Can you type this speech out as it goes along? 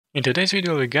In today's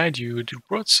video, we guide you through the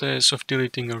process of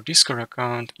deleting your Discord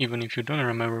account even if you don't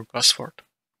remember your password.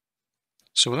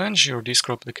 So launch your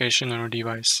Discord application on your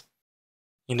device.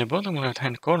 In the bottom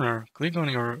left-hand corner, click on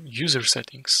your user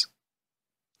settings.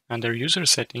 Under user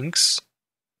settings,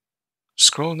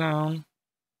 scroll down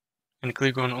and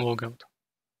click on logout.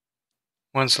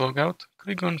 Once logout,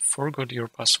 click on forgot your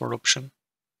password option.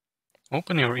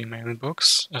 Open your email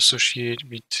box associated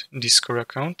with Discord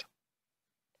account.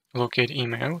 Locate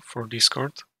email for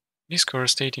Discord. Discord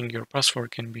stating your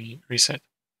password can be reset.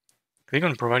 Click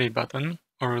on provided button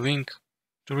or link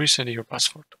to reset your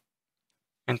password.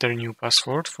 Enter new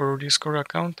password for Discord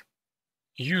account.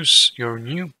 Use your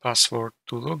new password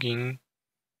to log in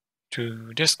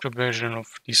to desktop version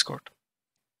of Discord.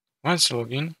 Once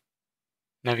login,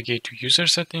 navigate to user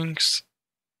settings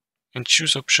and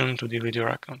choose option to delete your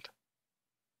account.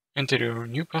 Enter your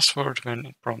new password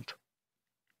when prompted.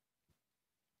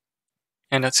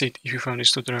 And that's it. If you found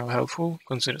this tutorial helpful,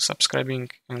 consider subscribing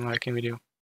and liking video.